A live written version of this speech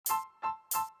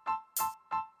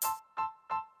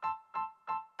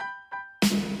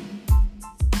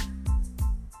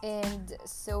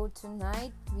So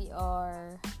tonight we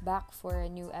are back for a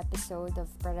new episode of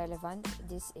Relevant.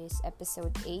 This is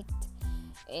episode 8,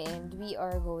 and we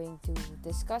are going to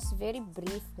discuss very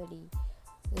briefly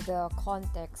the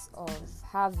context of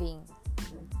having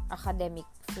academic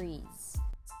freeze.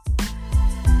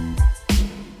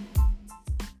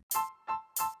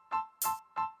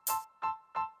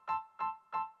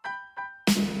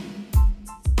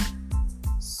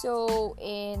 So,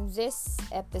 in this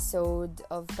episode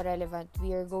of Relevant,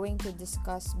 we are going to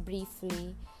discuss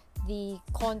briefly the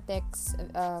context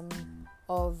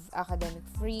of academic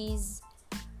freeze,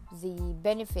 the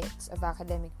benefits of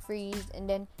academic freeze, and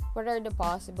then what are the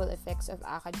possible effects of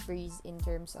acad freeze in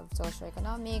terms of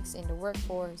socioeconomics, in the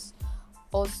workforce,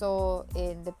 also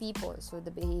in the people, so the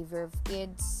behavior of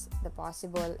kids, the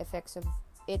possible effects of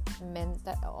it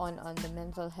on the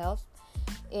mental health,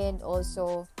 and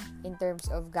also in terms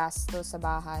of gasto sa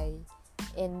bahay,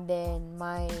 and then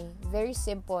my very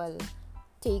simple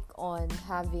take on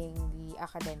having the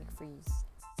academic freeze.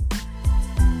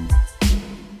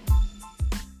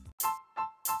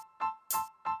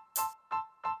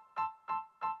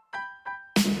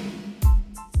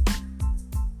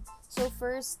 So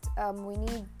first, we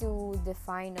need to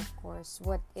define, of course,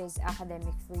 what is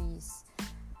academic freeze.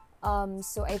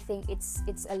 So I think it's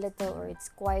a little, or it's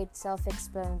quite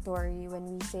self-explanatory when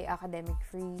we say academic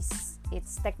freeze.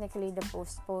 It's technically the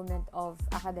postponement of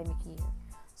academic year.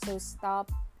 So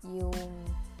stop yung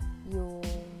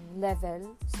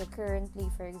level. So currently,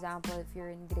 for example, if you're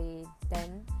in grade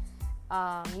 10,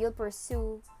 you'll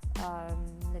pursue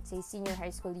let's say senior high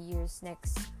school years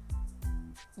next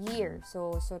year.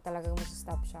 So talagang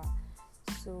stop siya.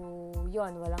 So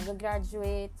yon, walang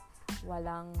gagraduate,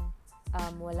 walang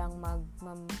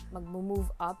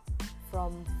mag-move up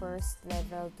from first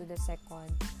level to the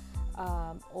second,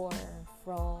 or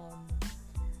from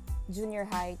junior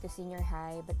high to senior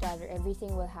high, but rather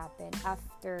everything will happen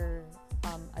after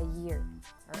a year,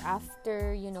 or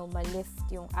after malift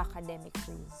yung academic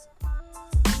freeze.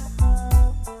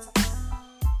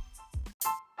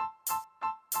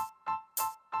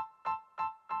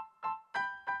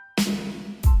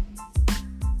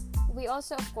 We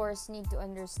also, of course, need to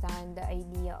understand the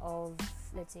idea of,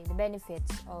 let's say, the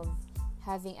benefits of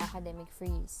having academic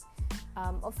freeze.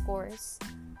 Of course,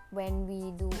 when we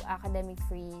do academic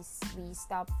freeze, we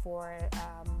stop for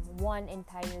one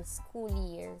entire school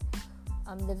year.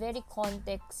 The very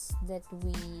context that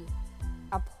we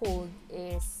uphold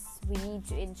is we need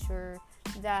to ensure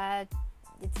that,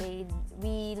 let's say,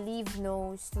 we leave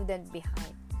no student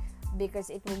behind,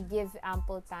 because it will give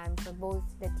ample time for both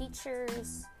the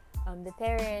teachers, the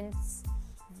parents,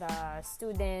 the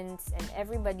students, and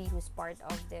everybody who's part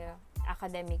of the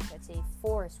academic, let's say,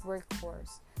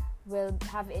 workforce, will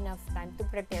have enough time to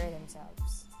prepare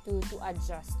themselves, to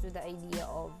adjust to the idea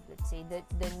of, let's say,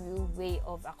 the new way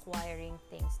of acquiring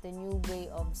things, the new way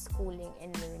of schooling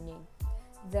and learning,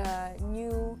 the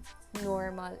new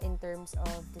normal in terms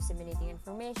of disseminating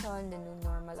information, the new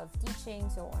normal of teaching,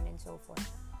 so on and so forth.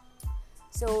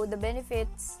 So the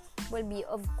benefits will be,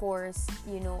 of course,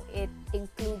 it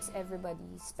includes everybody,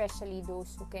 especially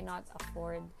those who cannot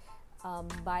afford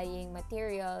buying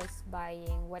materials,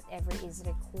 buying whatever is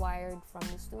required from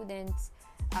the students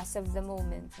as of the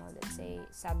moment. Let's say,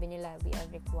 sabi nila, we are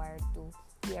required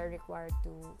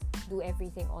to do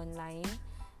everything online,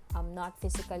 not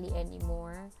physically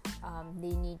anymore.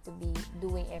 They need to be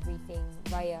doing everything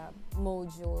via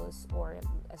modules, or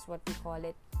as what we call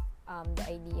it, the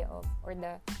idea of, or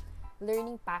the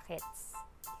learning packets,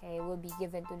 will be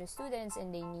given to the students,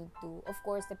 and they need to, of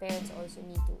course, the parents also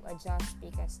need to adjust,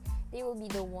 because they will be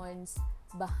the ones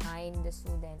behind the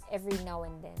student every now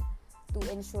and then to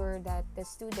ensure that the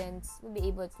students will be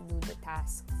able to do the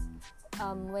tasks.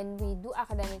 When we do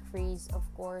academic freeze, of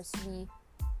course,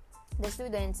 the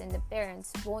students and the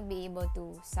parents won't be able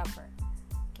to suffer,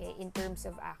 in terms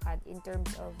of Acad, in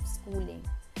terms of schooling.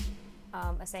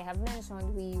 As I have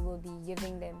mentioned, we will be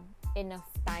giving them enough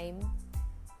time,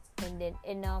 and then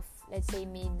enough, let's say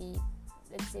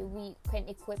we can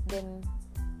equip them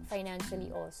financially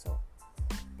also,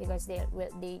 because they will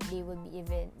be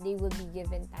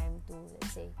given time to,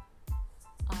 let's say,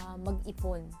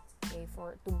 mag-ipon,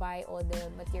 to buy all the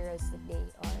materials that they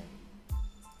are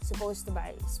supposed to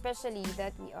buy, especially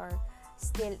that we are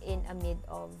still in a mid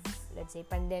of, let's say,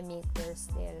 pandemic. There's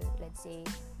still, let's say,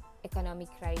 economic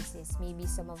crisis. Maybe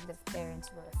some of the parents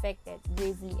were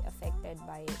gravely affected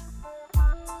by it.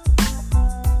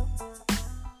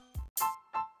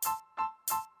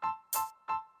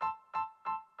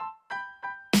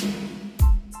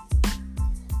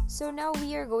 So now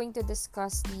we are going to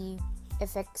discuss the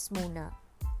effects muna.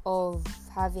 of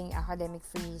having academic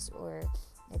freeze, or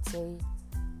let's say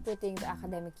putting the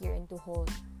academic year into hold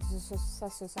sa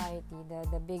society,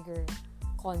 the bigger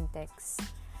context.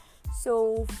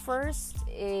 So first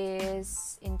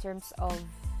is in terms of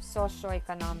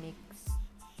socioeconomics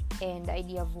and the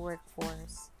idea of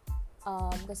workforce.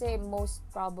 Kasi most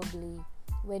probably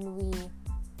when we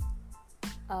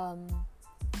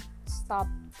stop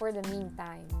for the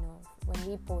meantime, when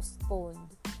we postponed,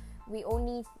 we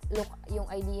only look yung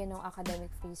idea ng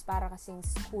academic freeze para kasing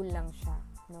school lang siya,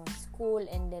 school,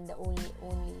 and then the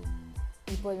only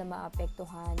people na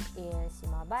maapektuhan is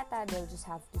yung mga bata. They'll just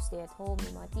have to stay at home,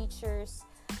 yung mga teachers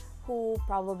who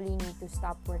probably need to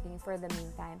stop working for the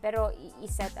meantime. Pero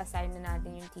i-set aside na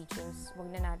natin yung teachers. Wag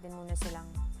na natin muna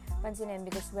silang pansinin,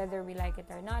 because whether we like it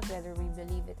or not, whether we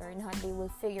believe it or not, they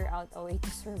will figure out a way to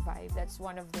survive. That's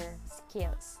one of their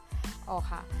skills.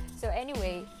 So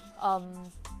anyway,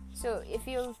 so if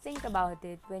you think about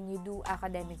it, when you do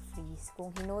academic freeze,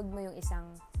 kung hinold mo yung isang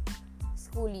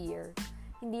school year,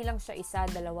 hindi lang siya isa,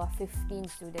 dalawa, 15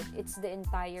 students. It's the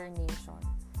entire nation.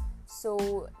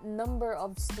 So, number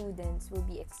of students will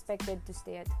be expected to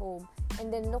stay at home.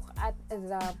 And then look at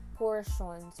the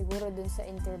portion, siguro dun sa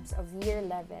in terms of year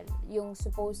level, yung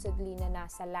supposedly na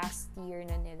nasa last year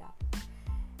na nila.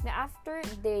 Na after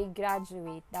they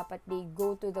graduate, dapat they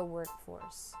go to the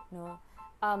workforce,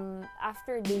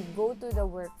 after they go to the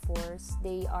workforce,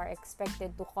 they are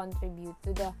expected to contribute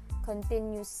to the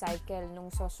continuous cycle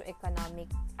ng socio-economic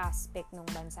aspect ng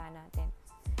bansa natin.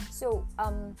 So,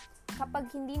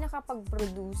 kapag hindi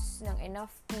nakapag-produce ng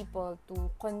enough people to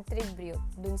contribute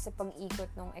dun sa pag-ikot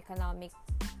ng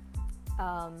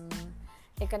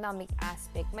economic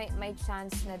aspect, may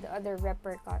chance na the other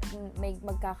may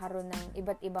magkakaroon ng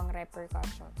iba't ibang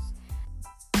repercussions.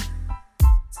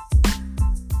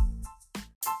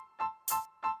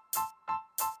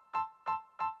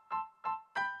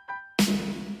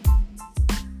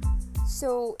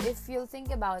 So, if you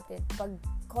think about it, pag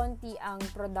konti ang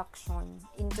production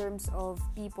in terms of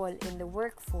people in the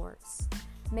workforce,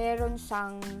 meron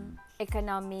siyang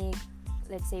economic,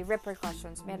 let's say,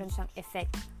 repercussions, meron siyang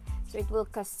effect. So, it will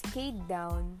cascade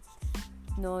down,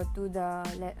 to the,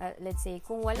 let's say,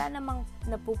 kung wala namang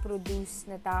napoproduce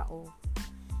na tao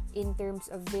in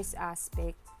terms of this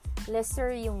aspect,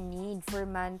 lesser yung need for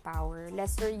manpower,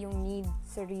 lesser yung need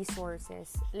sa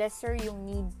resources, lesser yung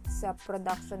need sa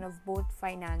production of both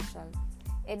financial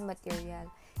and material.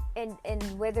 And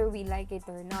whether we like it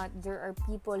or not, there are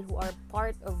people who are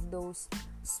part of those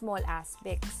small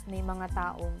aspects. May mga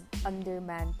taong under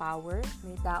manpower,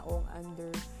 may taong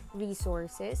under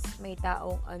resources, may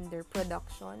taong under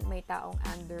production, may taong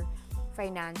under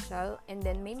financial, and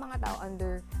then may mga tao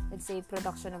under, let's say,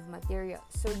 production of material.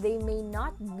 So they may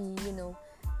not be,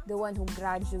 the one who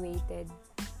graduated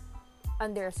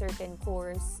under a certain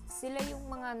course. Sila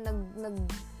yung mga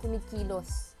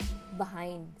kumikilos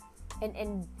behind.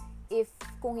 And if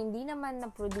kung hindi naman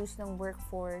na-produce ng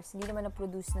workforce, hindi naman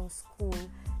na-produce ng school,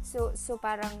 so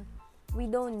parang we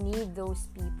don't need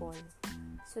those people.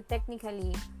 So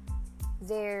technically,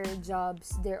 their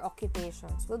jobs, their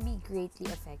occupations will be greatly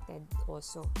affected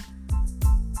also.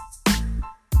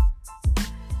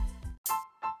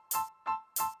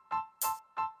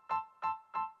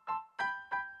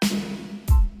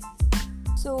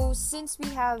 So, since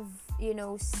we have,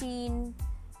 seen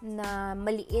na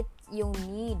maliit yung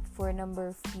need for a number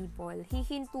of people,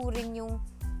 hihinto rin yung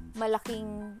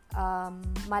malaking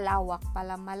malawak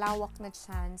na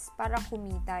chance para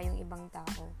kumita yung ibang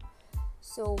tao.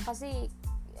 So, kasi,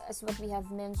 as what we have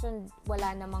mentioned,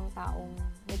 wala namang taong,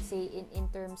 let's say, in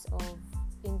terms of,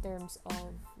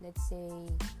 let's say,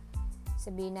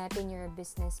 sabihin natin you're a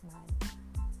businessman.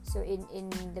 So, in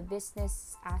the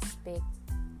business aspect,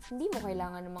 hindi mo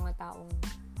kailangan ng mga taong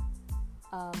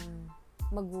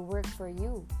mag-work for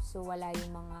you. So, wala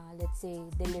yung mga, let's say,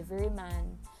 delivery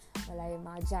man, wala yung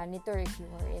mga janitor if you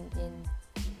are in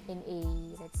a,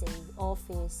 let's say,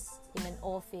 in an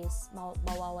office,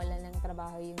 mawawalan ng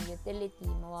trabaho yung utility,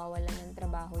 mawawalan ng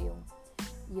trabaho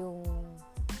yung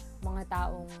mga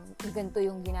taong ganito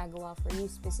yung ginagawa for you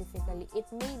specifically. It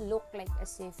may look like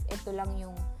as if ito lang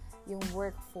yung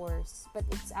workforce, but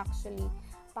it's actually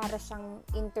para siyang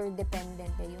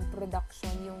interdependent, yung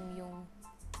production, yung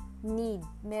need.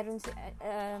 Meron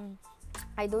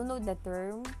I don't know the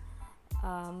term,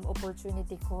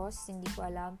 opportunity cost, hindi ko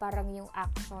alam. Parang yung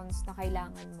actions na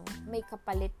kailangan mo, may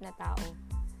kapalit na tao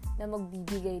na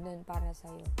magbibigay nun para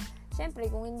sa'yo. Siyempre,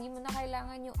 kung hindi mo na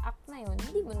kailangan yung act na yun,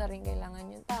 hindi mo na rin kailangan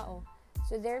yung tao.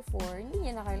 So, therefore, hindi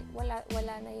niya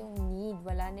wala na yung need,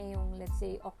 wala na yung, let's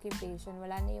say, occupation,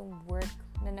 wala na yung work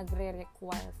na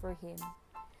nagre-require for him.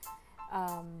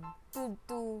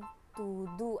 to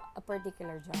do a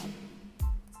particular job.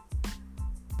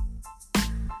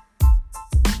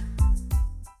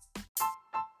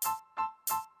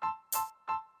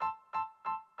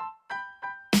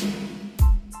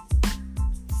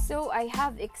 So I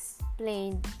have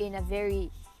explained in a very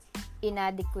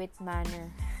inadequate manner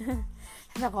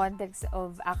the context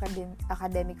of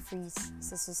academic freeze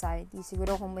sa society.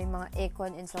 Siguro kung may mga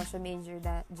econ and social major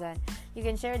dyan, you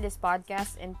can share this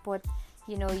podcast and put,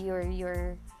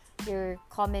 your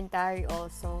commentary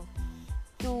also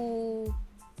to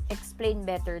explain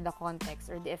better the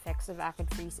context or the effects of acad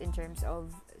freeze in terms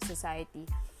of society.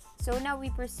 So now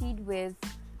we proceed with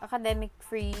academic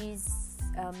freeze,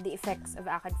 the effects of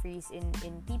acad freeze in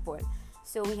people.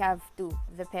 So we have two,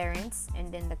 the parents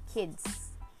and then the kids.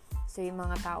 So yung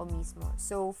mga tao mismo.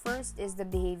 So first is the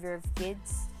behavior of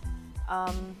kids.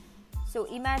 So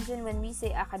imagine when we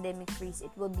say academic freeze,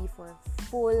 it will be for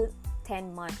full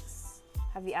 10 months.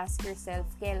 Have you asked yourself,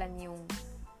 kailan yung,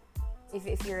 if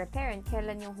you're a parent,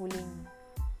 kailan yung huling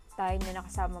time na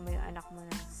nakasama mo yung anak mo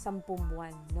na 10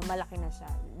 buwan, na malaki na siya,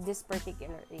 this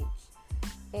particular age.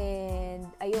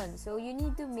 And ayun, so you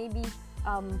need to maybe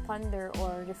ponder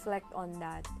or reflect on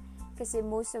that. Kasi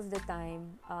most of the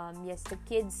time, yes, the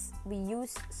kids, we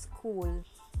use school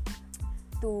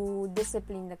to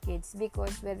discipline the kids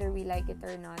because whether we like it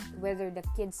or not, whether the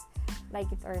kids like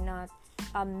it or not,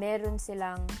 meron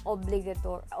silang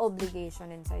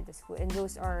obligation inside the school, and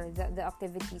those are the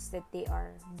activities that they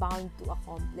are bound to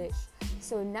accomplish.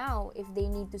 So now, if they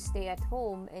need to stay at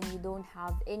home and you don't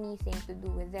have anything to do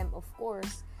with them, of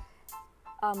course,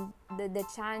 the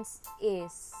chance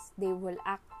is they will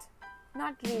act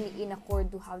not really in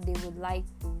accord to how they would like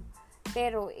to,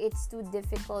 pero it's too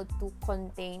difficult to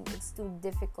contain, it's too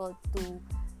difficult to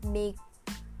make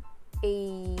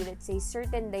a, let's say,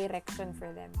 certain direction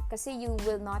for them. Kasi you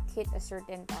will not hit a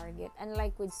certain target.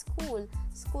 Unlike with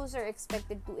schools are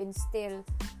expected to instill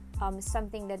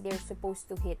something that they're supposed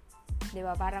to hit.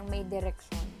 Diba? Parang may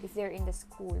direction. If they're in the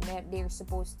school, they're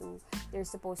supposed to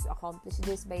accomplish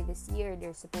this by this year,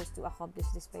 they're supposed to accomplish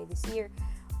this by this year,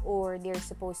 or they're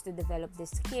supposed to develop this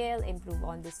skill, improve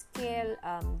on this skill,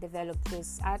 develop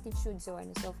this attitude, so on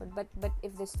and so forth. But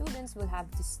if the students will have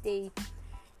to stay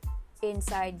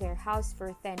inside their house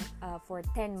for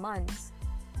 10 months,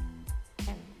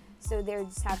 and so they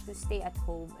just have to stay at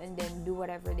home and then do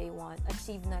whatever they want,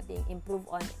 achieve nothing, improve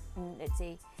on, let's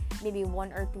say, maybe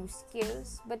 1 or 2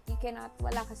 skills, but you cannot,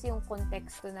 wala kasi yung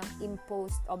konteksto ng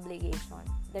imposed obligation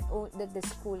that the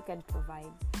school can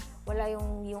provide. Wala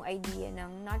yung idea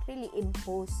ng not really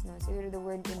imposed, no? Siguro the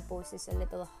word imposed is a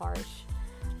little harsh,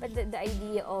 but the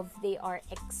idea of they are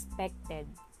expected,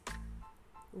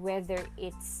 whether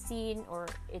it's seen or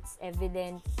it's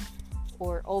evident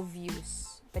or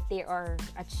obvious, but they are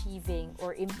achieving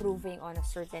or improving on a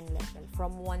certain level,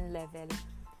 from one level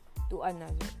to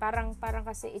another. Parang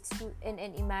kasi it's too, and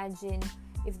imagine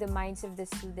if the minds of the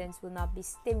students will not be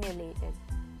stimulated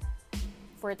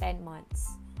for 10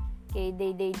 months. Okay,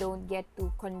 they don't get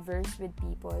to converse with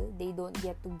people, they don't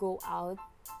get to go out,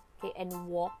 okay, and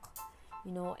walk,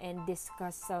 and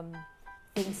discuss some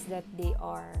things that they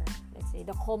are, let's say,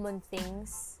 the common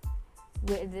things,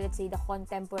 let's say the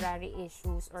contemporary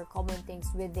issues or common things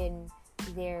within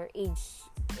their age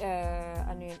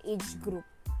age group.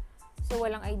 So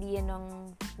walang idea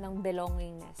ng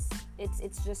belongingness.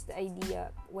 It's just the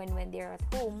idea when they're at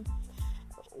home,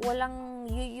 walang,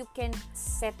 you can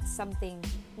set something,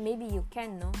 maybe you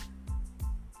can, no,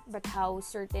 but how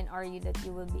certain are you that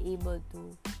you will be able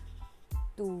to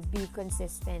be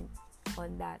consistent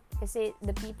on that? Kasi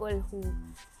the people who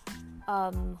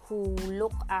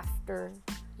look after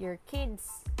your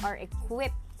kids are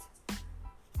equipped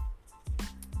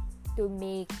to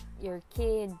make your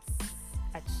kids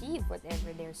achieve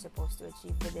whatever they're supposed to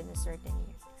achieve within a certain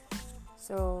year.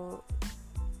 So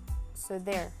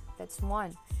there, that's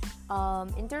one.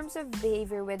 In terms of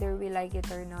behavior, whether we like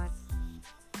it or not,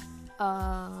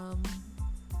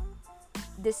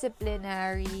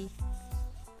 disciplinary,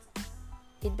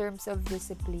 in terms of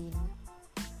discipline,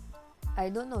 I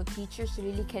don't know, teachers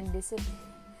really can discipline.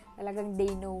 Talagang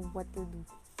they know what to do.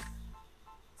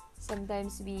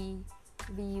 Sometimes we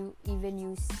even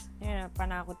use,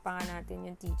 panakot pa nga natin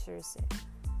yung teachers eh.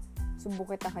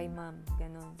 Sumbok kita kay ma'am,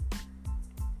 ganon.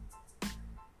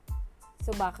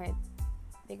 So bakit?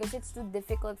 Because it's too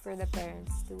difficult for the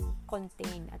parents to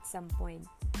contain at some point.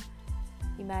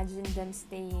 Imagine them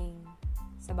staying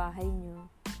sa bahay nyo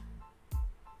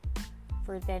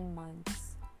for 10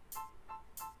 months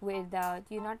without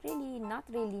you not being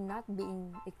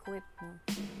equipped, no?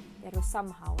 Pero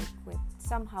somehow equipped.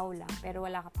 Somehow lang. Pero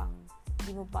wala ka pang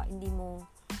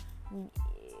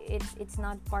it's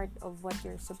not part of what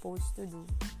you're supposed to do.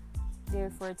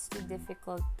 Therefore, it's too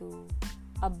difficult to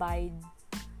abide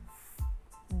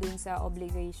dun sa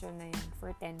obligation na yun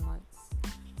for 10 months.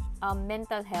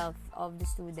 Mental health of the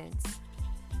students.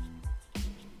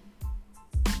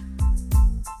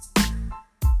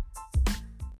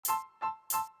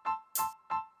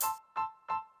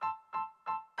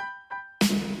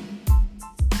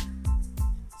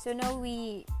 So now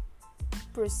we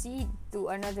proceed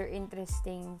to another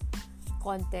interesting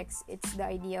context. It's the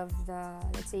idea of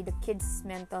let's say the kids'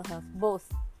 mental health. Both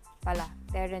pala,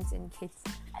 parents and kids.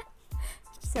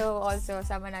 So also,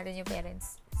 sama natin yung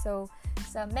parents. So,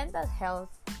 sa mental health,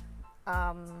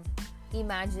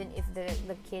 imagine if the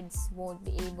kids won't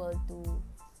be able to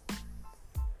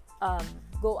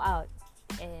go out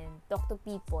and talk to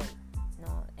people,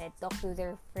 no, and talk to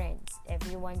their friends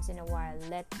every once in a while.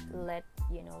 Let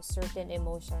certain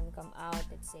emotion come out.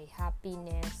 Let's say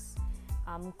happiness,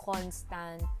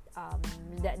 constant,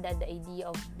 the idea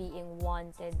of being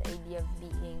wanted, the idea of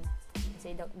being, let's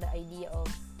say the idea of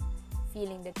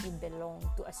feeling that you belong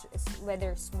to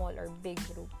whether small or big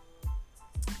group.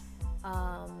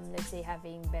 Let's say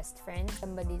having best friends,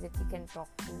 somebody that you can talk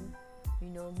to,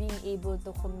 being able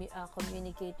to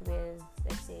communicate with,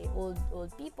 let's say,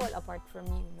 old people apart from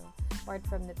you, apart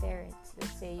from the parents.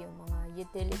 Let's say yung mga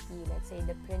utility, let's say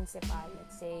the principal,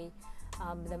 let's say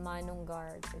the manong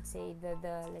guards, let's say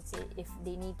let's say if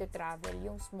they need to travel,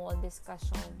 yung small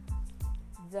discussion,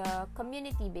 the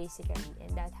community basically,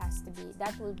 and that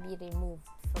will be removed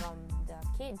from the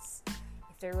kids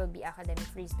if there will be academic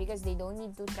freeze, because they don't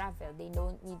need to travel, they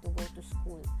don't need to go to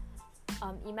school.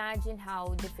 Imagine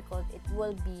how difficult it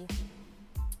will be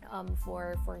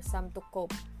for some to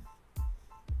cope.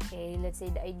 Okay, let's say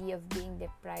the idea of being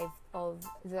deprived of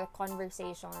the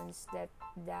conversations that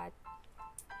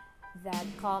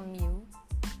calm you,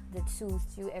 that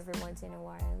soothes you every once in a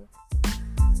while.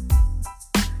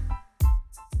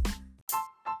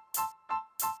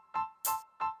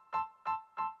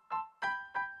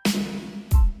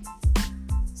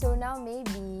 So now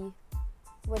maybe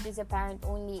what is apparent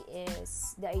only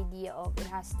is the idea of it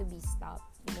has to be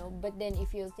stopped, but then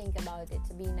if you think about it,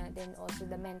 Sabina, then also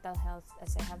the mental health,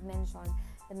 as I have mentioned,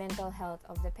 the mental health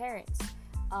of the parents,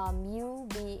 you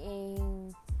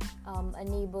being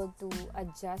unable to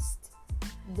adjust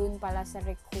dun pala sa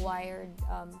required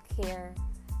care,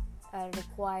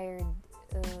 required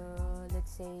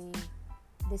let's say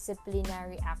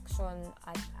disciplinary action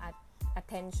at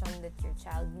attention that your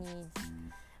child needs.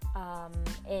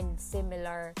 And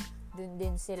similar, dun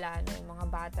din sila, yung mga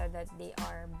bata that they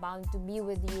are bound to be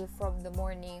with you from the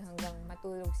morning hanggang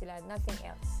matulog sila, nothing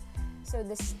else. So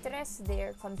the stress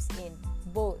there comes in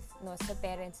both, sa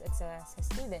parents at sa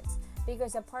students,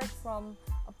 because apart from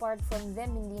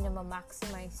them hindi na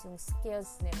ma-maximize yung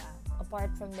skills nila,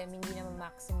 apart from them hindi na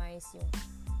ma-maximize yung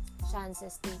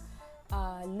chances to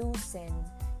loosen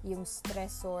yung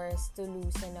stressors, to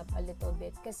loosen up a little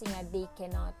bit, kasi nga they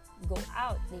cannot go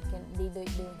out, they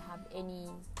don't have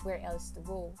anywhere else to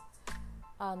go.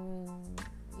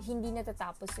 Hindi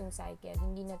natatapos yung cycle,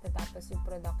 hindi natatapos yung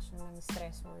production ng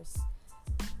stressors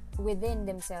within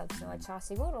themselves, at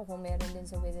saka siguro kung meron din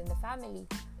sa within the family,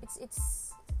 it's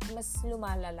mas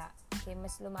lumalala. Okay,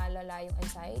 mas lumalala yung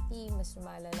anxiety, mas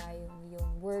lumalala yung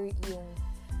worry, yung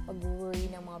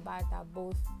pag-worry ng mga bata,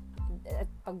 both at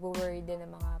pag-worry din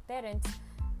ng mga parents,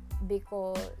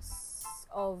 because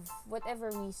of whatever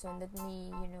reason that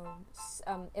may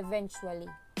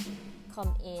eventually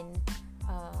come in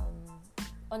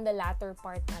on the latter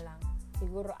part na lang,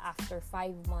 siguro after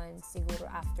 5 months, siguro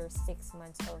after 6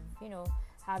 months of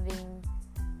having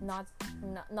not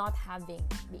being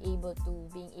able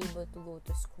to go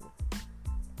to school.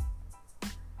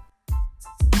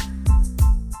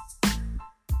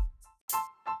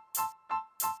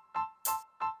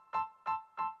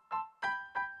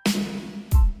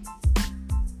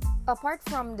 Apart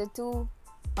from the two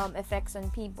effects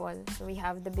on people, so we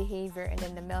have the behavior and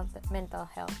then the mental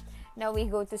health. Now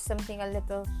we go to something a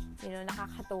little,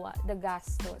 nakakatuwa, the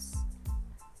gastos.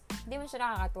 Hindi mo siya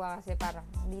nakakatuwa kasi parang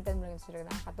hindi mo lang siya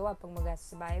nakakatuwa pag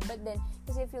magastos sa bahay. But then,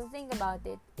 kasi if you think about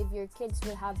it, if your kids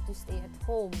will have to stay at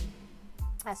home,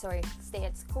 stay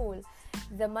at school,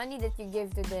 the money that you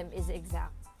give to them is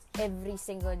exact. Every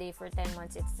single day for 10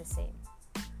 months, it's the same.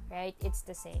 Right? It's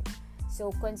the same.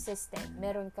 So, consistent.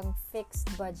 Meron kang fixed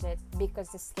budget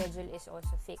because the schedule is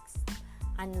also fixed.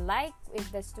 Unlike if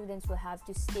the students will have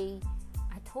to stay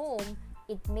at home,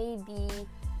 it may be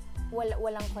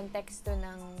walang konteksto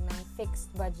ng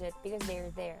fixed budget because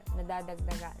they're there,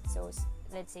 nadadagdagan. So,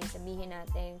 let's say, sabihin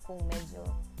natin kung medyo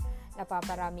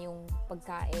napaparami yung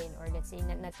pagkain, or let's say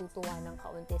natutuwa ng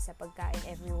kaunti sa pagkain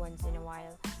every once in a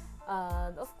while,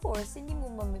 of course, hindi mo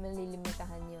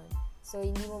malilimitahan yun. So,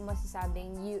 hindi mo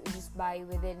masasabing you just buy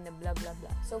within the blah blah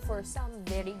blah. So, for some,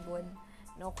 very good,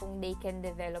 no, kung they can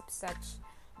develop such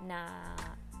na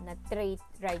trait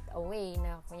right away,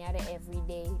 na kunyari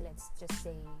everyday, let's just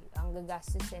say, ang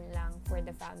gagastusin lang for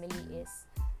the family is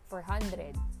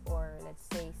 400 or let's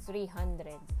say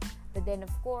 300. But then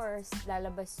of course,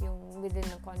 lalabas yung within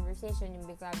the conversation, yung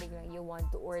bigla-biglang you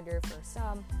want to order for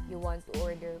some, you want to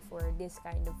order for this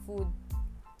kind of food.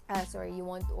 You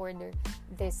want to order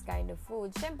this kind of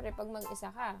food. Syempre, pag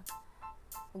mag-isa ka,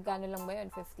 magkano lang ba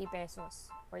yun? 50 pesos.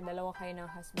 Or dalawa kayo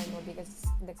ng husband mo because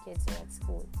the kids are at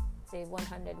school. Say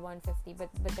 100, 150,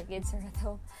 but the kids are at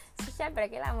home. So,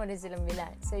 syempre, kailangan mo rin silang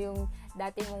bilan. So, yung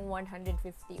dati mong 150,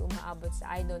 umaabot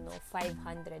sa, I don't know,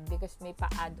 500 because may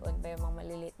pa-add-on pa yung mga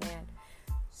malilit na yan.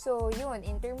 So, yun,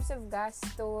 in terms of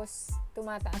gastos,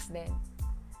 tumataas din.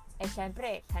 Eh,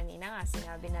 syempre, kanina nga,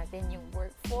 sinabi natin yung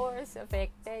workforce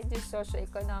affected, yung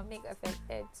socio-economic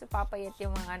affected. So, papayat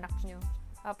yung mga anak nyo,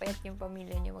 papayat yung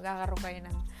pamilya nyo, magkakaroon kayo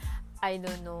ng, I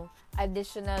don't know,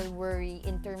 additional worry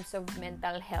in terms of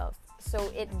mental health. So,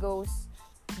 it goes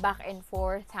back and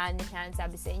forth, hand in hand.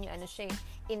 Sabi sa inyo,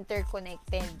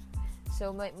 interconnected. So,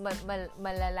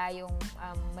 malala yung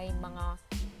may mga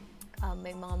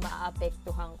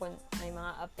maapektuhang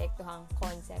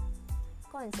concept.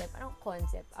 Anong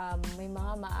concept? May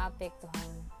mga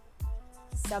maapektuhang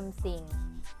something.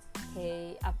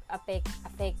 Okay?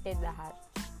 Affected lahat.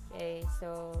 Okay?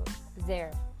 So,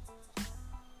 there.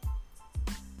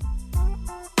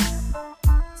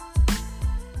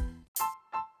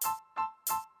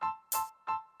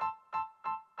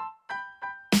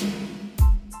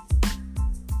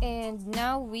 And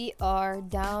now we are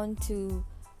down to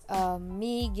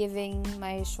me giving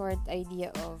my short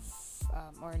idea of,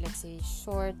 or let's say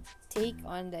short take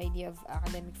on the idea of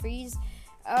academic freeze.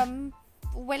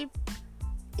 Well,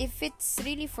 if it's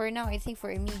really for now, I think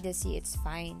for immediacy, it's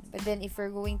fine. But then if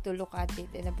we're going to look at it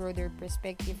in a broader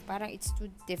perspective, parang it's too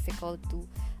difficult to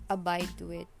abide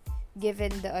to it,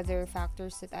 given the other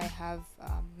factors that I have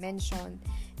mentioned.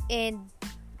 And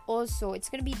also, it's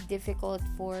gonna be difficult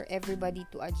for everybody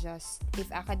to adjust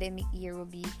if academic year will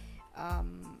be,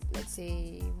 let's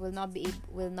say, will not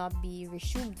be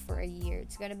resumed for a year.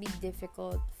 It's gonna be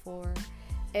difficult for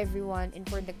everyone and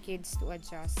for the kids to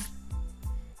adjust.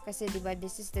 Kasi, diba,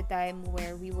 this is the time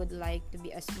where we would like to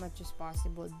be as much as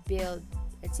possible build,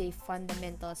 let's say,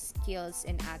 fundamental skills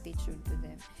and attitude to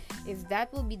them. If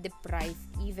that will be deprived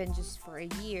even just for a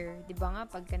year, diba nga,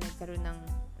 pagka nagkaroon ng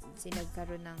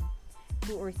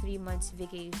 2 or 3 months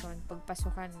vacation,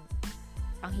 pagpasukan,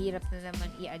 ang hirap na naman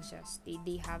i-adjust.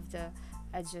 They have the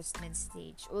adjustment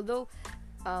stage. Although,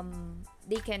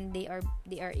 they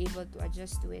are able to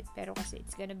adjust to it, pero kasi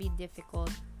it's gonna be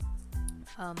difficult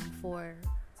for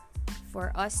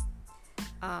us,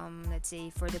 let's say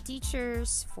for the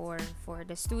teachers, for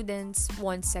the students,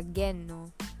 once again, no,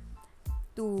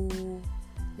 to,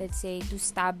 let's say, to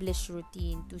establish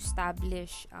routine, to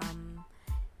establish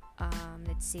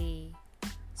let's say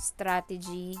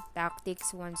strategy,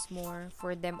 tactics once more,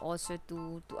 for them also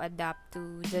to adapt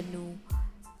to the new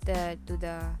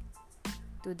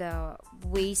to the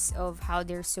ways of how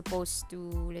they're supposed to,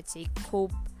 let's say,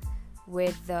 cope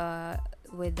with the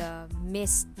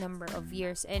missed number of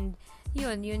years. And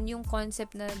yun yung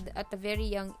concept na at a very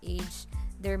young age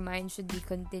their mind should be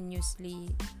continuously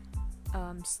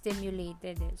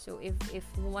stimulated. So if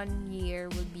 1 year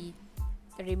will be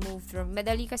removed from,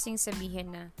 madali kasing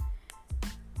sabihin na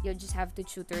you just have to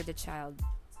tutor the child,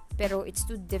 pero it's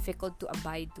too difficult to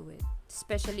abide to it,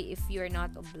 especially if you're not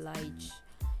obliged,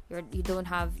 you don't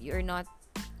have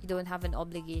an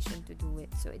obligation to do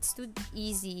it. So it's too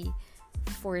easy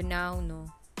for now, no,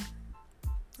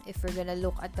 if we're gonna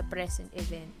look at the present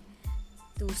event,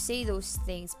 to say those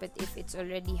things. But if it's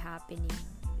already happening,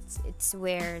 it's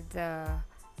where the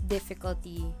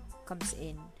difficulty comes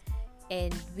in,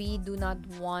 and we do not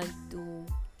want to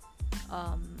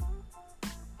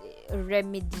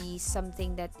remedy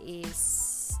something that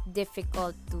is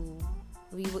difficult to,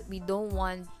 we don't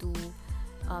want to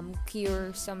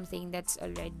cure something that's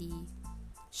already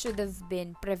should have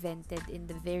been prevented in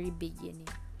the very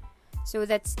beginning. So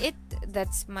that's it.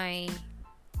 That's my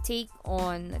take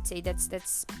on, let's say,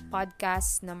 that's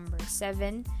podcast number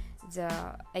 7, the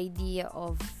idea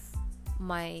of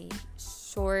my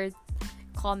short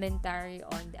commentary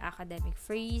on the academic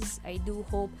freeze. I do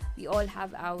hope we all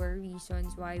have our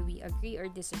reasons why we agree or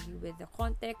disagree with the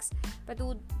context, but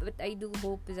I do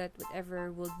hope that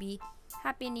whatever will be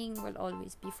happening will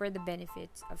always be for the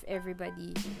benefits of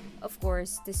everybody, of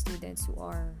course the students who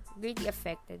are greatly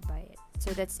affected by it.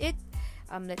 So that's it.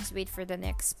 Let's wait for the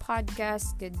next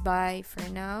podcast. Goodbye for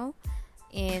now,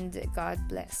 and God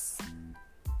bless.